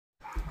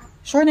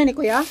Sure na ni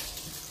kuya?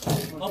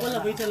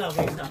 Wala, wait lang.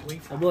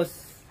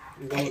 Boss.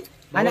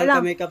 Ano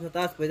lang? Makeup sa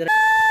taas, pwede rin.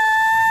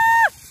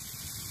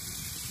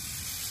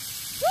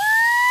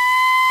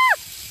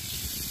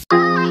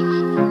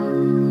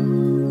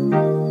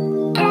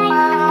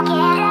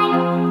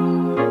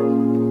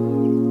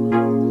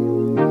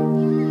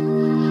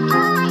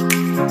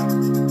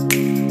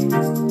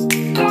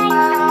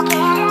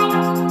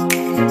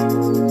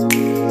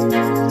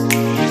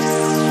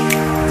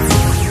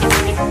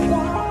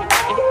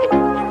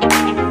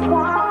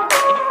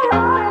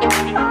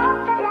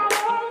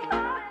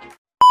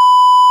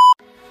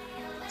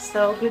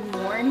 So, good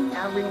morning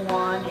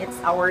everyone. It's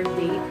our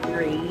day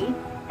 3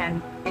 and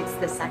it's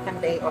the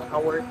second day of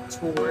our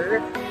tour.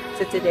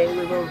 So today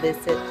we will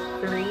visit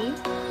 3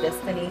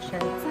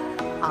 destinations,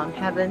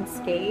 Heaven's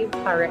Cave,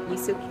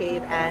 Paraiso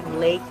Cave, and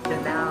Laka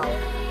Danao.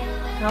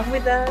 Come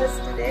with us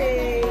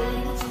today.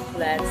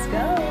 Let's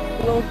go.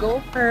 We'll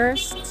go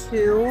first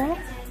to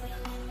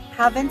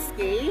Heaven's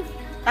Cave.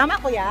 Tama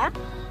kuya?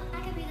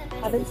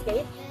 Heaven's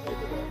Cave?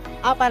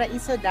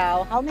 Paraiso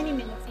daw. How many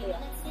minutes kuya?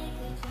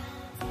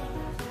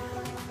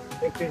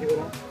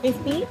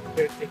 50?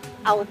 30.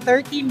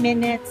 30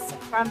 minutes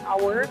from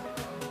our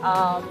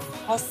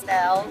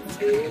hostel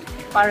to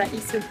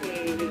Paraiso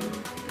Cave.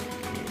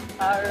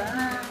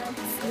 Alright.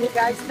 See you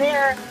guys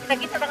there.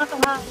 Kita-kita na nga ito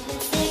ha.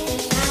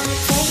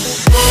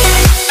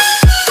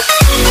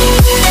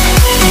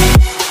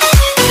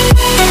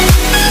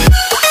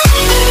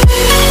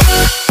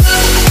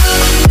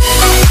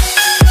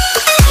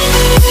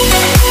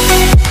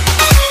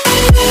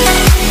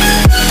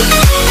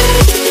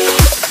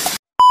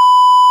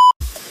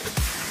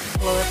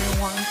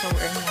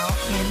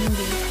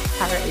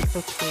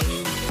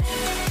 Okay,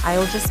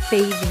 I'll just pay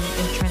the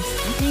entrance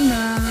fee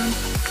na.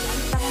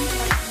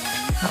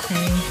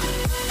 Okay,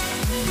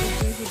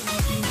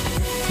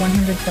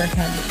 100 per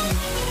head.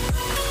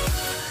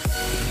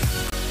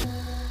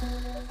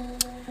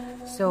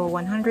 So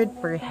 100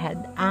 per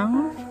head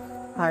ang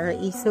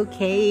Paraiso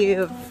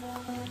Cave.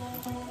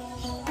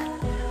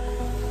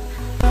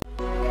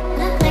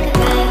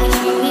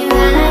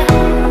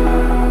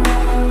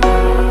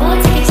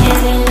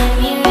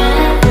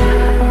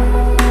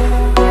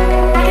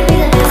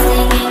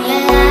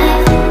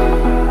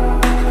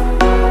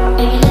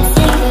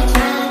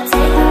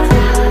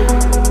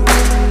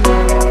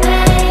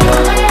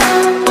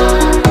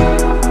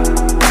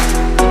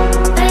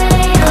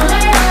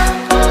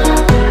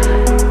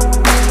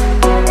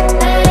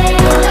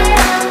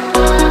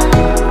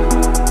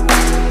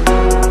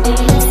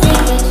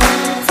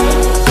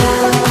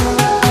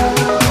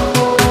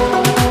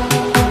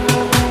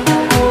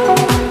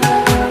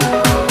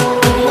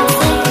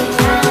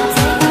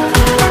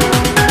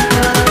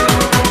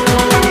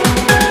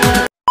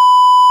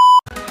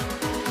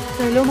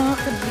 Hello mga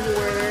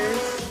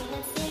ka-viewers!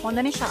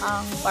 Muna na siya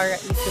ang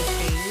Paraiso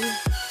Cave.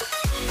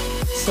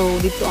 So,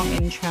 dito ang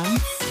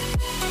entrance.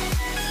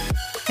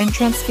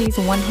 Entrance fee is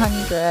 100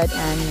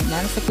 and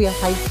nasa kuya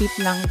 5 feet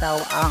lang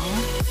daw ang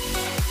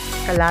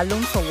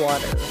kalalong sa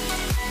water.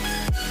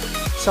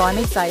 So, on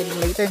side,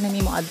 later na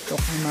ni mo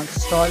adto kung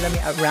mag-stroll me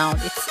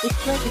around.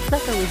 It's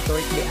like a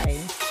resort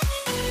di.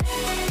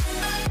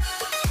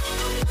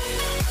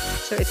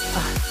 So, it's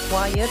a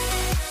quiet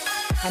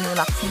and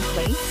relaxing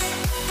place.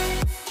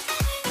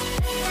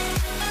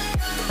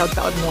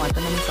 Taod-taod mo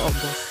ato naman sa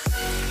obos.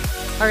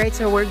 Alright,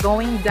 so we're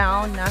going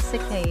down nasa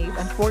cave.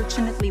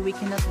 Unfortunately, we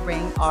cannot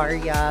bring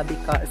Arya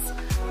because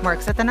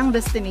Mark sa tanang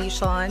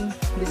destination,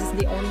 this is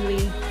the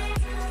only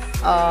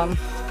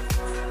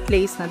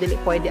place na dili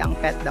pwede ang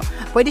pet daw.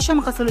 Pwede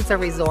siya makasulod sa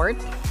resort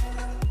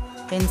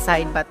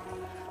inside, but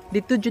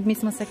dito jud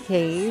mismo sa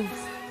cave,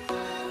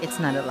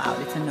 it's not allowed.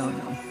 It's a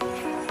no-no.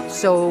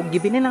 So,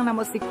 gibinin lang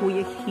namo si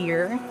Kuya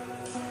here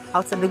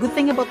outside. The good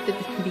thing about the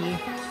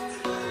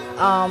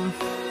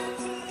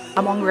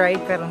among ride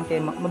karon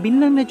kay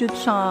mabinlang na jud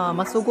siya,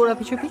 masugod na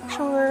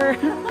picture.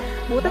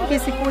 Butan kay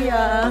si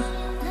Kuya.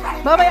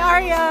 Bye bye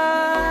Arya.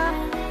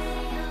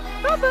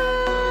 Bye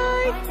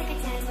bye.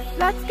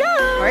 Let's go.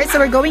 Alright, so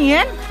we're going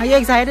in. Are you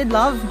excited,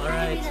 love?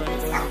 Alright, so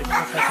we're going to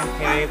the second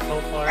cave. So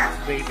far,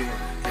 bravier.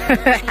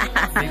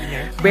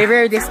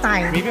 Bravier this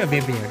time.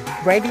 Bravier.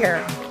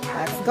 Bravier.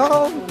 Let's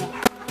go.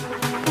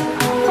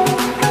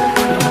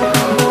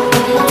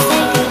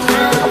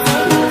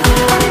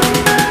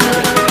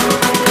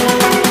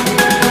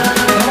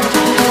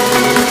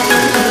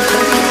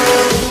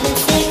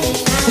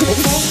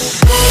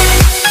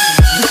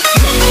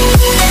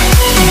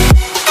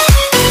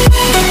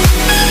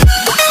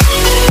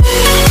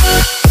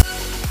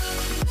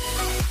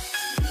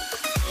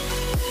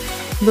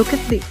 Look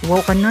at the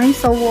wow, ka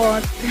nice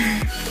what.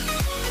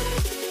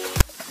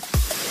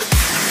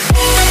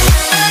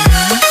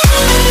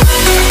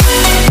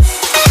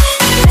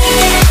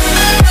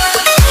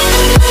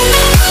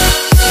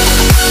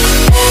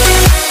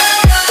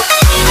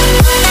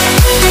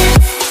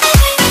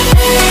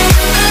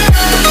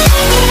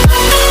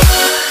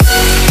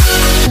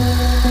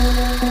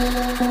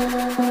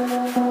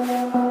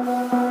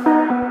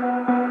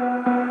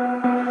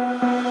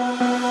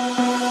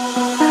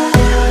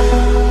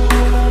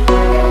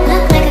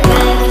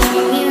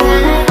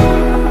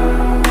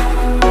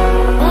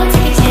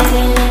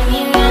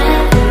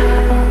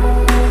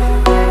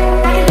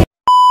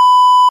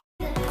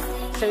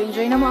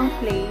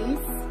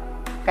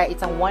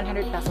 it's a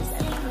 100 pesos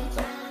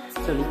entrance.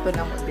 So dito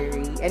na mo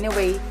diri.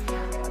 Anyway,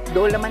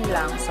 doon naman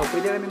lang. So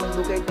pwede namin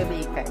magbugay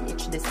gabi kay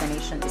each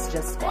destination is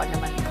just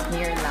naman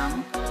near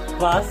lang.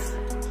 Plus,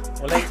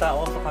 ulay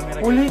tao sa camera.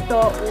 Ulay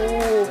tao.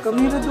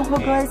 Camera doon ka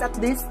guys at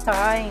this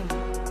time.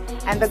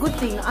 And the good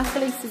thing,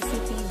 actually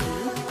CCTV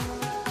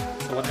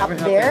So up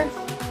there.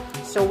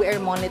 So we are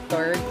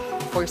monitored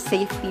for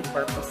safety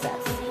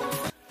purposes.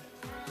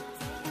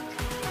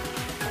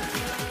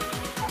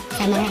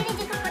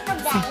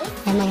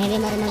 Sa mga hindi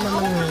marunong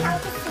lumangoy.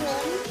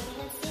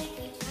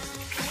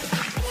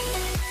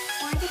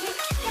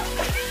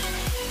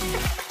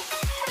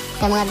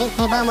 Sa mga big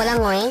hibaw mo lang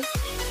ngoy,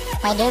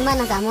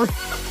 Spider-Man ang kamo.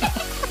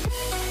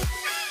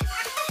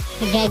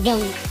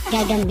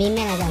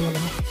 Gagambina na kamo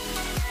lahat.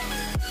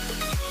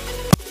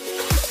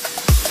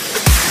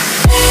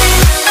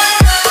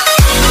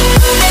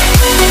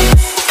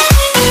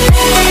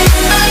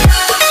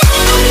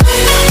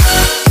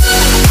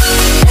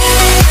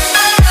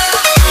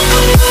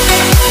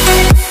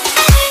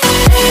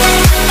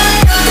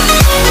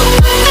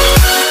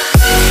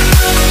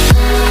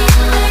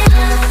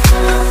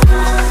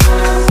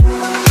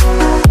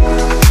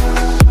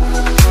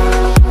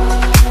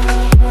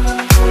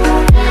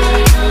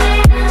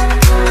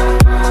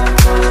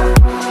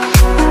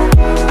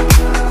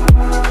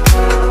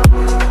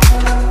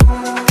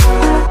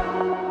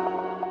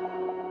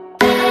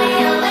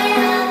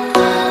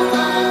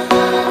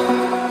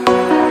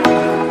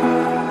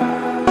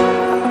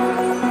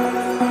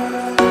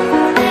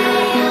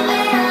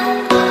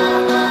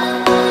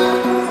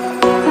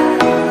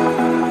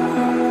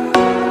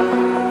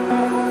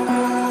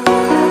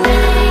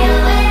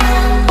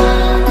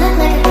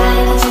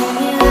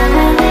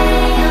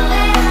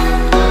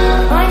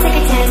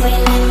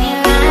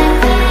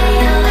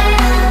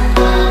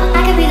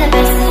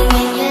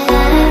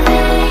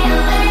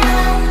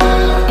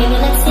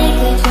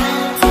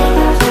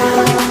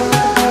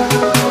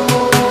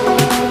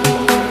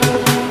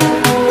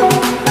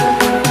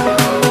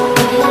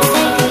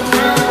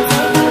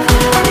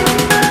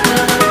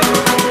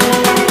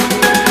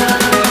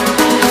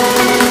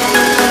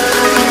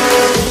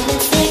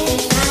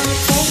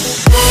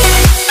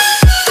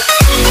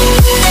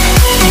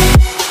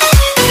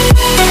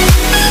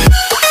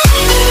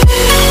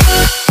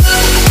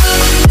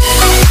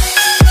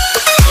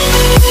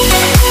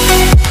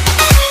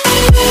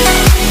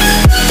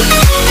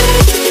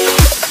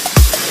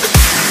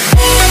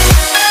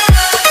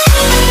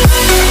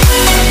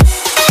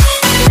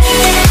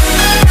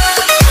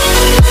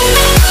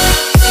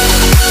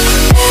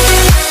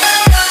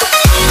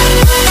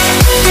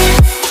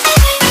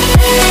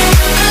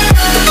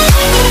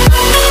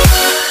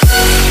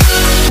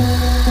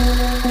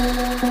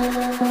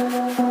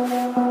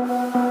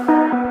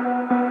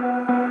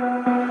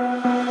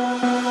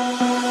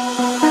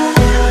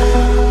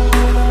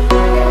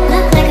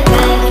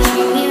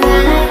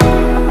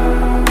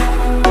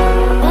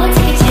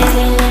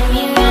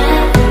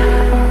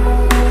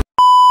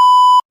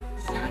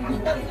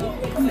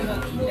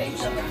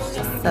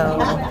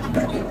 So,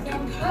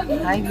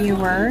 hi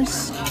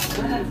viewers.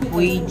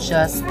 We're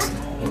just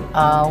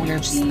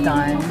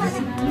done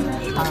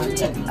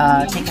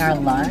taking our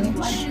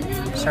lunch.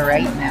 So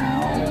right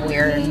now,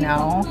 we're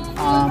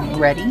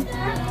ready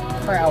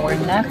for our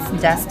next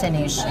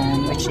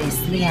destination, which is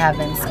the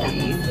Heaven's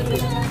Cave.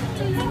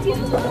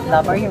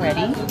 Love, are you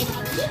ready?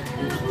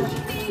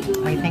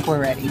 I think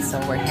we're ready,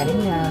 so we're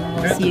heading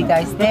now. See you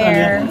guys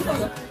there.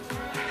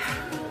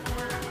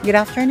 Good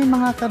afternoon,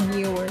 mga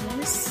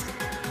ka-viewers.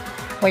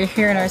 We're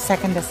here in our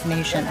second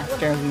destination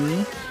after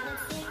we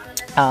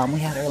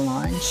had our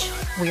lunch.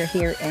 We are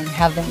here in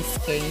Heaven's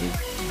Cave.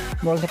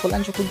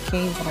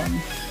 Cave.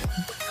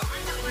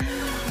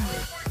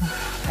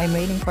 I'm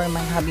waiting for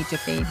my hubby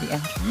to pay the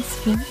entrance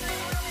fee,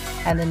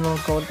 and then we'll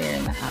go there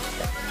in the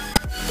after.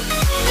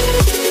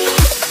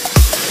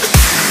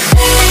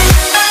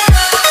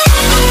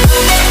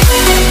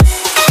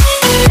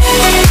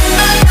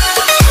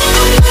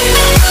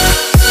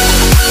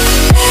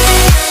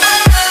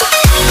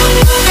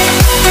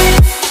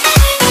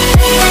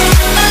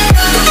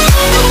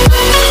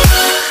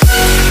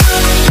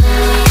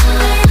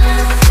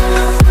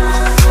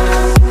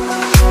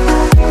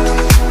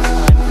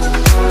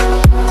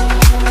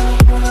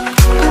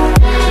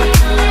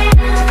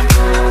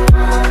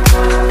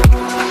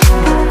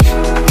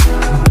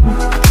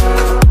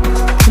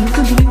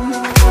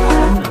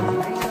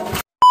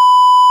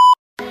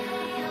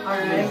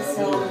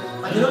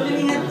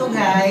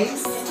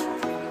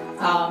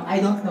 I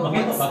don't know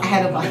what's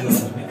ahead of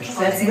us.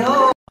 Let's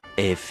go!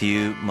 A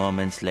few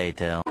moments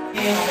later.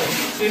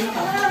 Let's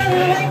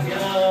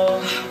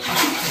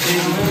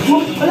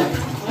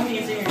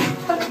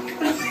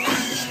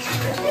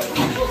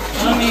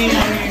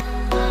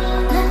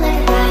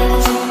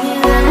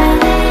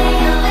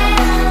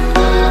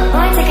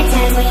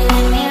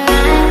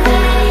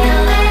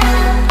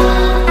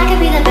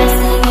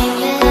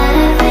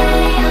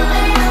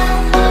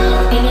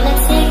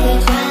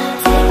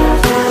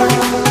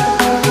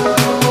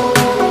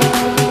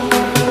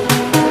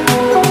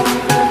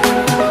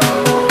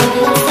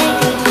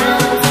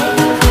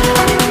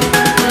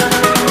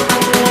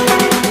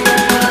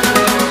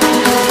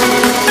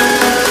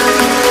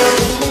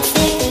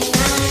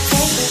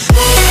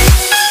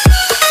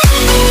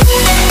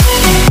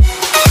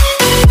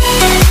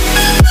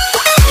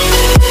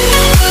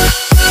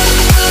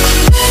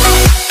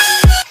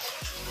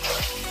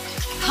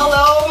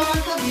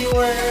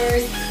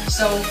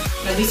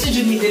Dito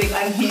dyan ni Derek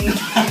Anhin.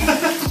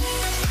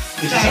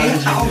 Kaya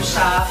taong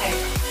siya.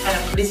 Kaya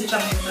dito siyang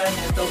entrance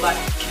na ito. But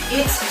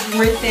it's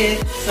worth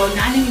it. So,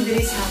 naaning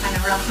Derek sa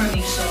kanang rock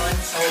formation.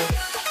 So,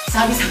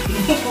 sabi sa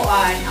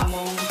pinukuan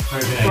among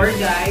tour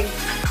guide.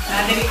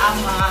 Derek ang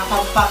mga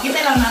pagpakita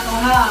lang na ito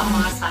ha.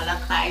 Mga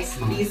stalactites.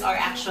 These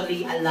are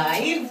actually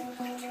alive.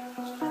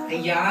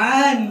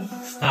 Ayan.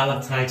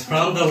 Stalactites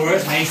from the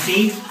word I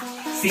see.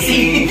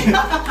 See.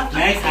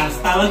 Next,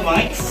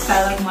 stalagmites.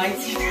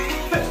 Stalagmites.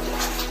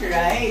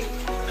 Right.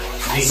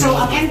 So,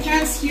 ang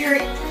entrance here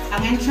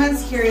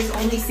is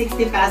only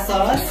 60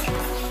 pesos.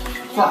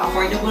 For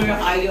affordable na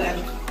kayo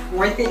and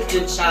worth it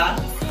good siya.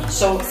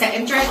 So, sa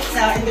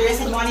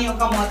interested mo yung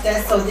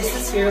Camotes, so this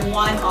is your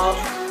one of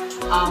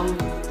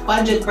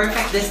budget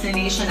perfect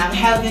destination, ang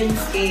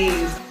Heaven's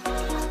Cave.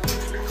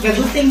 The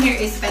good thing here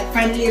is pet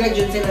friendly ra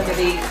jud sila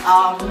today.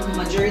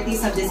 Majority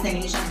sa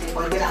destination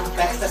before dila ang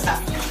pets sa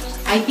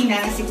I think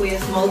na si Kuya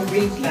small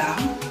breed lang.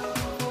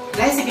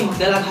 Guys, sige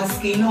magdalag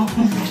husky no.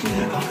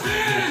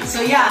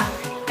 So yeah,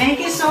 thank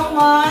you so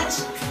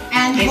much.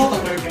 And thank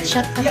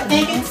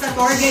you sa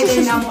tour guide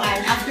din namo,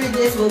 and after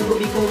this we'll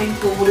be going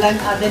to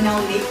Laka Danao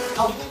Lake.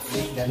 Oh,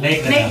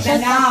 Lake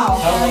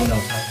Danao.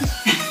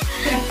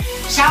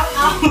 Shout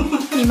out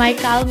Ni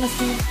Micah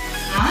Almasin.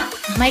 Ha?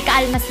 Micah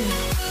Almasin.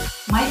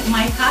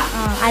 Micah?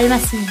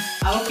 Almasin.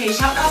 Okay,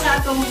 shout out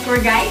sa atong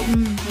tour guide,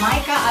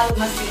 Micah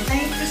Almasin.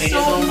 Thank you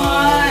so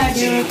much.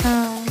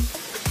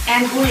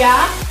 And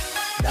Kuya?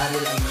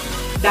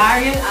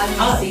 Daryl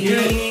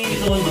Almasin.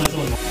 Ito one.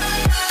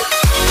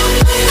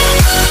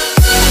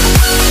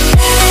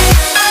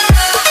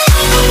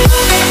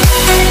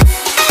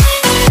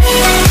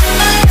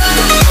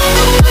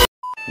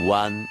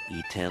 One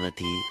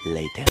eternity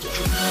later.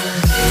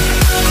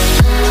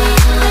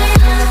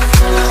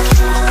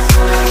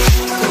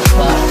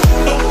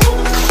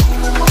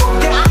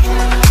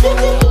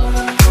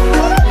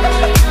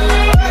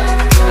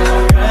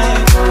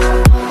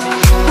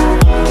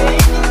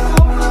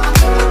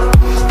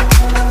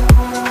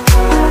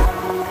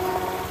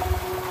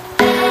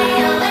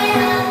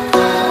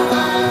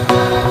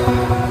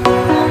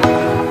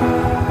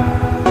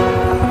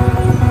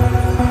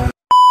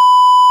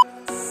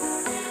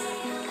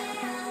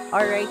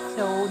 Alright,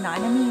 so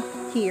naanami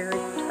here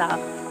sa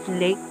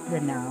Lake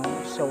Danao.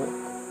 So,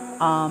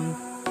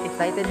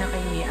 excited na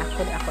kayo niya.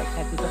 Actually, ako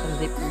excited dito sa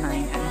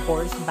Zipline and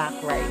horseback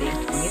riding.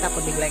 Nangita ko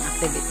bigla yung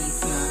activities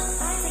na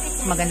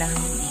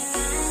maganahan.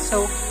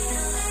 So,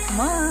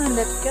 come on,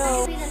 let's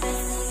go!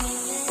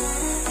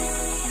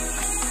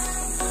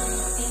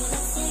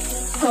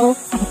 So,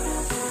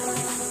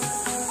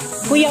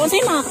 Kuya, ano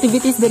yung mga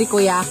activities dari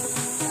Kuya?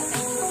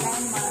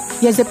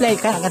 Yeah, zipline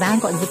ka.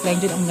 Ganahan ko, zipline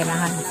dyan ang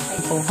ganahan.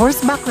 Oh,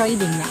 horseback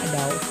riding na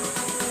daw.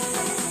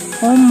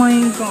 Oh my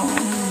God.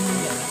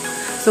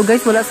 So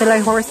guys, wala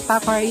sila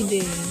horseback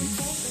riding.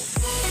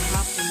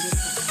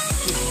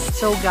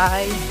 So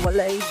guys,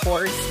 wala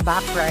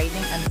horseback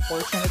riding.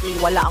 Unfortunately,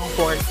 wala ang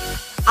horse.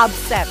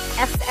 Absent.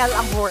 SL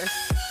ang horse.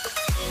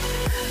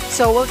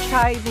 So we'll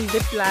try the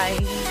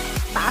zipline.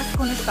 Taas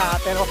ko na siya,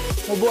 pero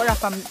mubura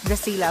from the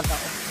sea level.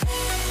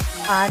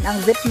 And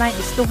ang zipline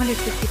is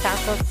 250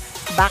 pesos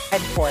back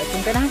and forth.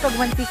 Kung ganahan kag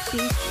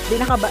 150, di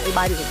na ka ba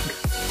ibalik.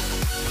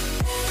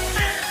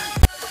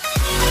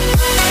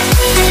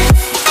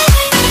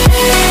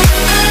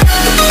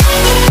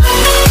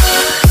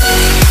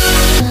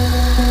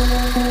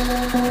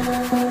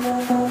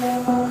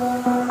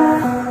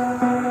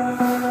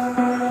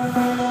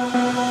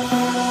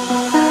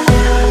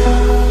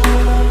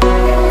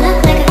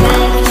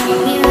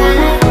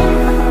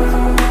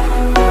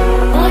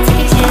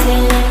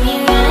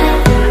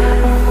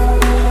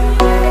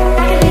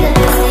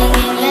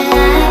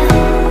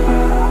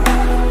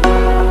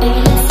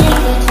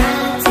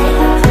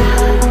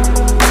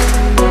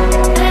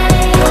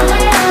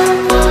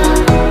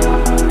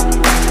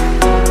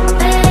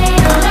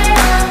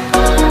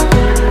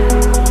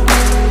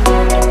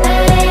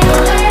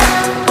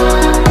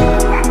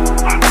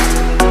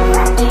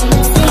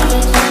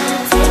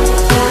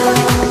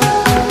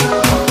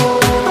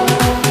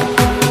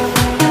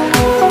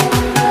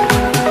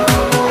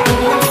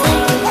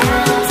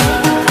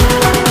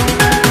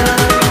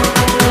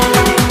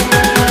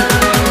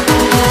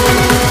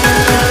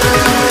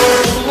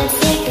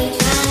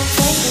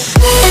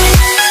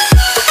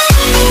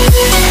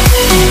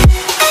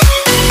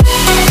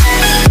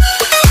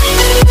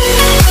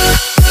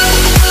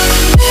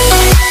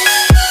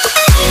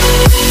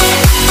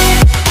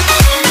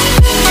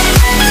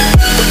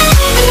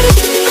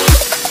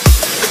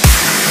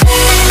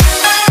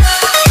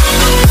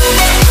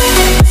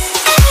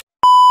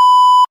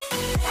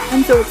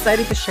 I'm so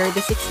excited to share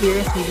this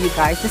experience with you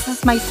guys. This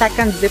is my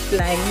second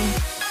zipline.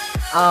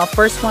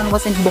 First one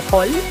was in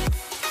Bohol.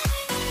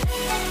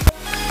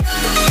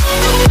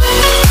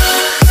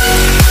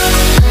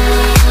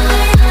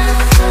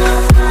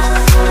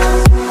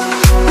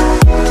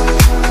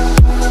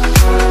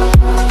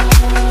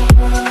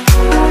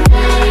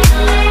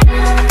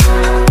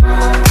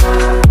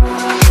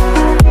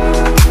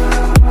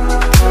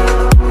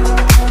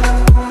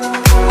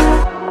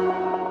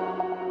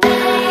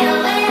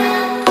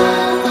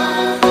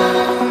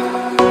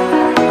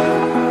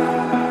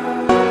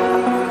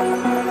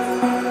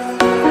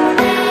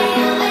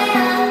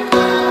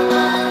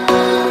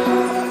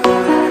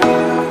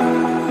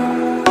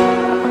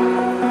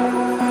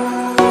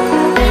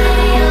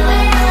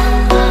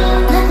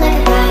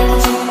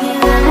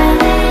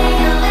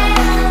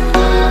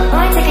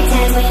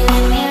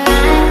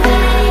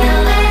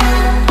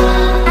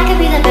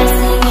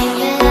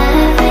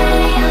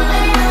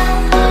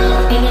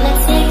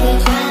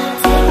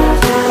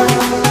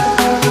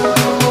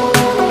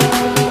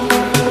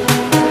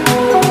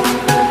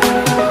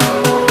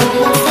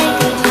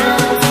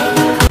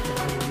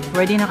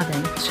 Ready na ka din?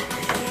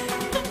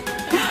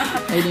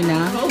 Ready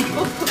na?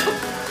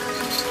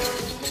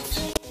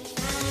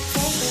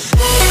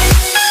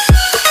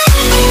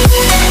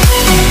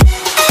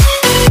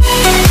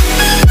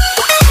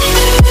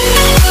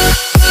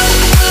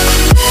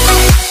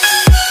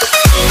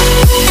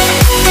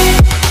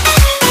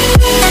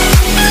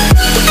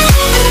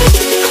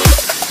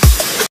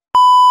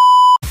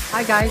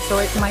 Hi guys,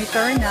 so it's my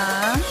turn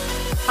na.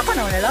 Ako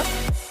na wala.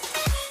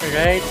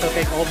 Alright, so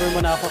take over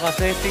mo na ako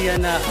kasi siya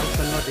na ang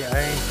sunod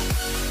ay.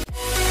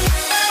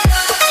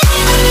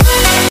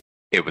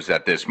 It was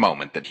at this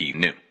moment that he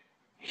knew.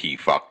 He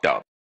fucked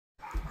up.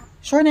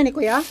 Sure na ni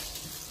Kuya?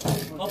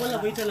 Wala,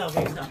 wait lang.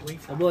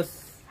 Sa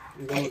boss.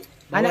 Ano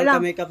Bawal lang?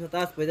 ka makeup sa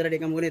taas, pwede rin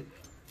ka magunit.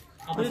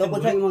 Ako Ito ko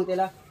sa imong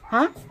tila.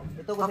 Ha?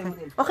 Ito ko sa imong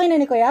tila. Okay na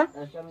ni Kuya?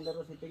 Siya may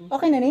daro sitting.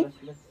 Okay na ni?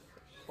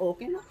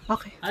 Okay na.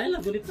 Okay. Ay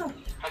lang, good ito.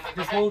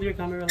 Just hold your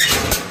camera.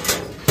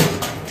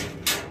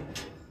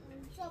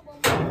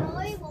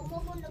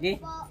 Okay.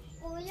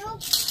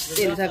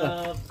 Sige, isa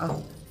ka.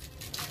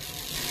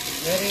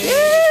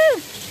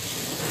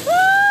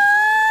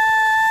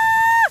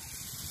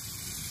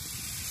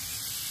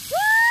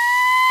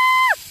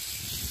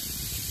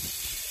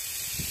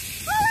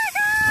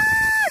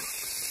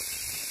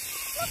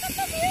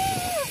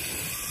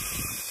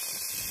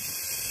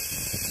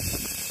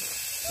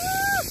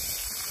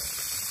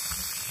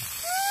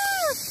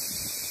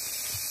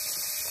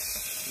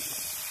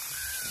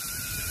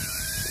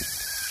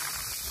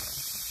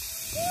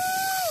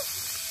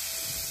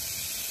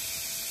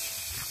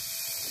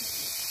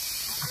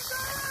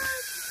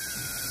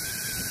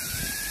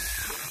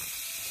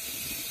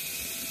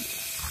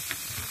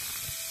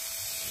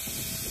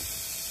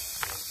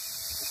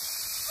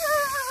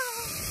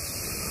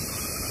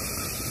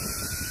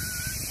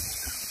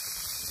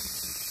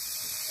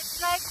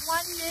 Like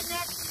 1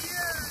 minute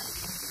here.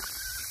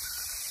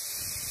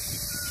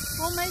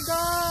 Oh my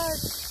god.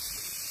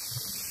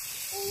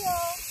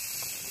 Yeah.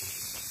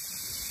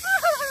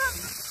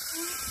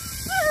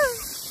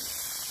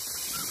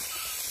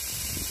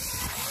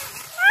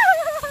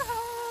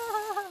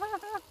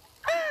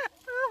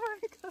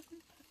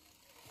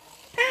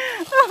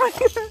 Oh my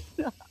god.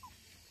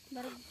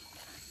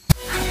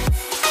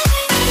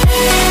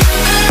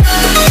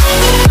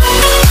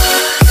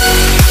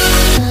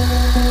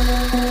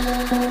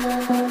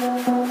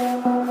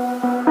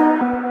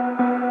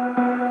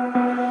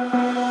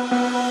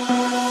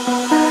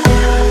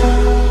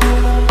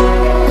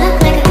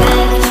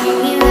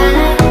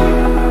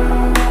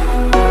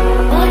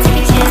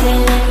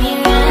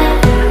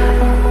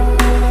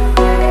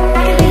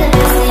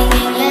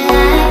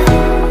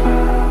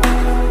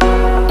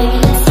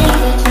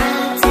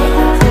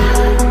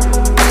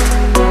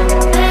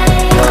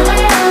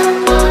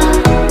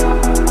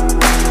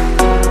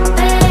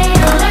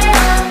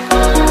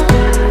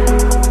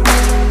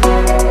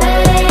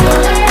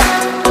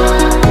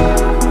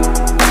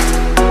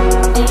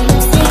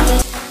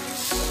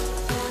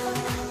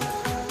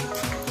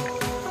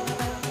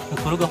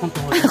 Nagkurog akong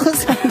tuhod.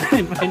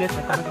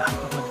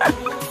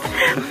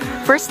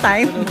 First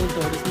time?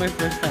 This is my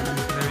first time. I'm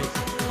very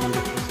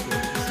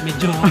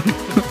medyo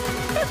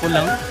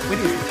kulang.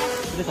 Pwede.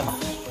 Pwede sa ba?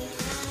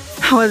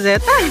 How was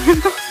it?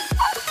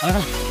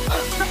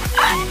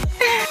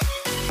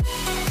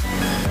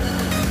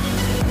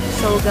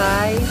 So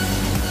guys,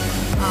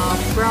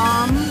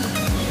 from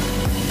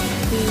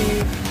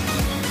the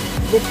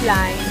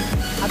zipline,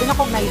 sabi na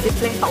kung may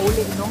zipline pa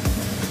uli, no?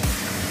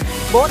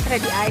 Boat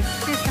ready ay.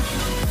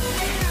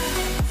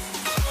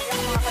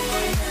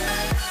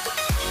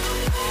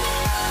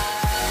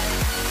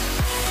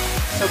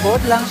 So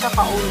boat lang siya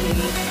pa uli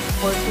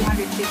for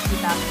 250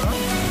 pesos.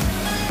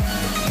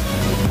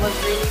 It was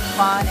really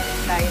fun and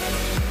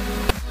exciting.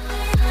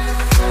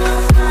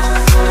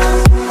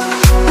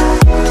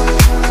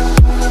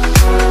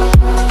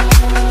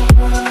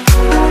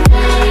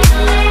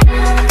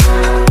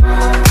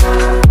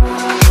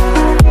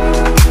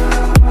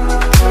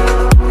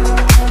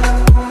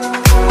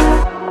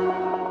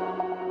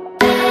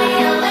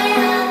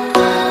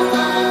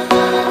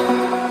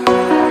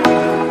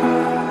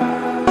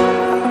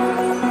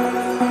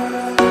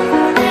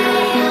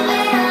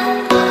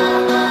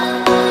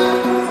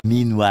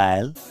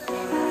 Meanwhile,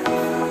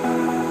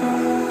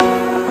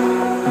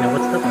 Yeah,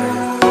 what's the part?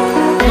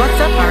 What's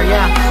up,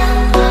 Arya?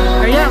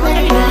 Arya, what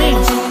are you doing?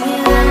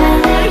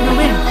 What are you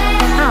doing?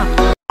 Huh?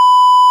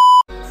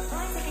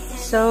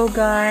 So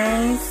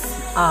guys,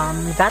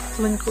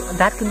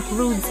 that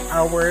concludes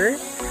our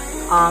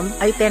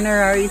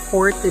itinerary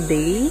for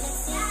today.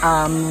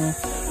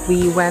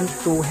 We went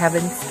to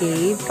Heaven's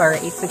Cave,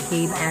 Paraiso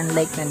Cave, and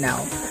Lake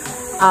Danao.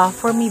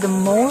 For me, the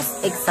most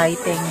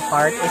exciting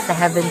part is the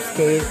Heaven's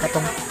Cave.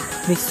 Katong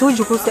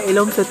nisujo ko sa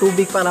ilong sa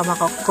tubig para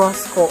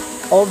makakross ko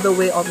all the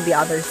way on the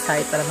other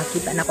side para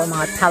makita na ko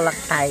mga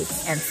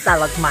stalactites and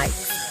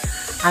stalagmites.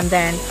 And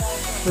then,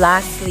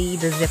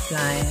 lastly, the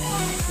zipline.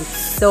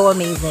 It's so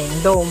amazing.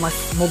 Though, mas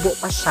mubo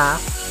pa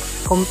siya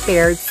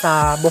compared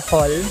sa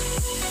Bohol.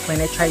 When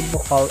I tried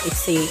Bohol,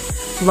 it's a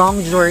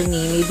long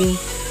journey.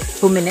 Maybe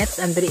 2 minutes,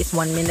 and there is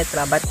 1 minute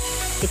ra, but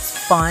it's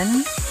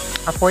fun.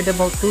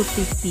 Affordable,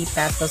 250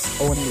 pesos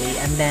only.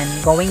 And then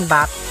going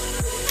back,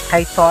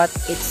 I thought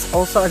it's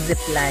also a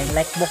zip line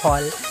like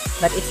Bohol,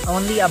 but it's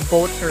only a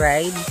boat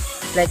ride,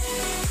 like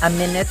a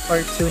minute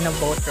or two na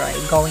boat ride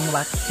going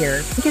back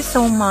here. Thank you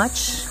so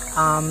much.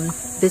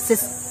 This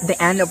is the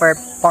end of our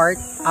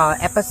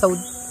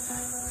episode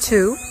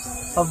 2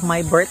 of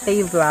my birthday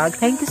vlog.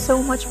 Thank you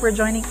so much for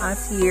joining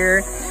us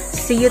here.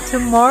 See you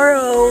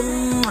tomorrow.